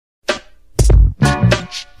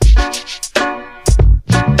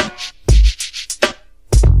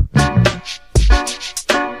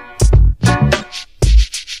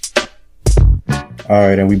All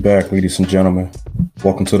right, and we back, ladies and gentlemen.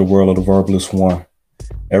 Welcome to the world of the Verbalist One.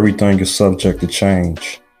 Everything is subject to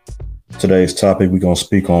change. Today's topic, we're going to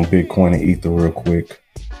speak on Bitcoin and Ether real quick.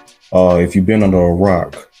 If you've been under a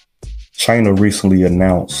rock, China recently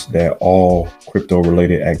announced that all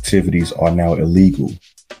crypto-related activities are now illegal.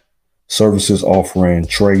 Services offering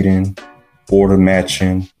trading, order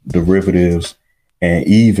matching, derivatives, and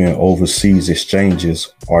even overseas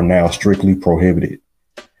exchanges are now strictly prohibited.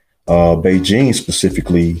 Beijing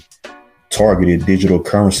specifically targeted digital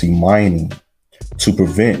currency mining to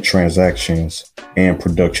prevent transactions and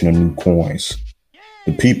production of new coins.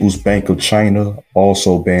 The People's Bank of China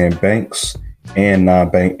also banned banks and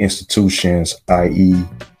non-bank institutions, i.e.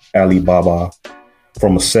 Alibaba,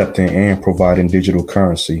 from accepting and providing digital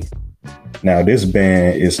currency. Now, this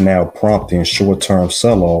ban is now prompting short-term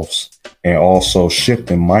sell-offs and also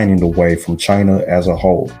shifting mining away from China as a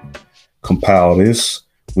whole. Compile this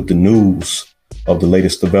with the news of the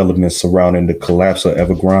latest developments surrounding the collapse of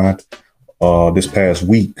Evergrande this past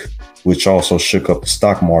week, which also shook up the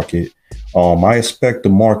stock market. I expect the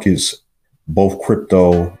markets, both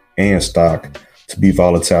crypto and stock, to be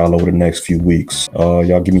volatile over the next few weeks.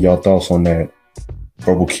 Y'all give me y'all thoughts on that.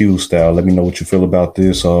 Verbal Q style. Let me know what you feel about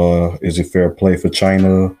this. Is it fair play for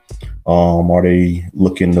China? Are they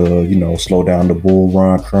looking to, slow down the bull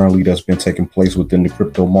run currently that's been taking place within the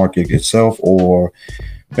crypto market itself? Or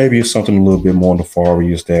maybe it's something a little bit more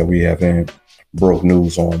nefarious that we haven't broke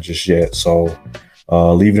news on just yet. So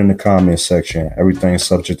leave it in the comments section. Everything's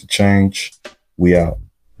subject to change. We out.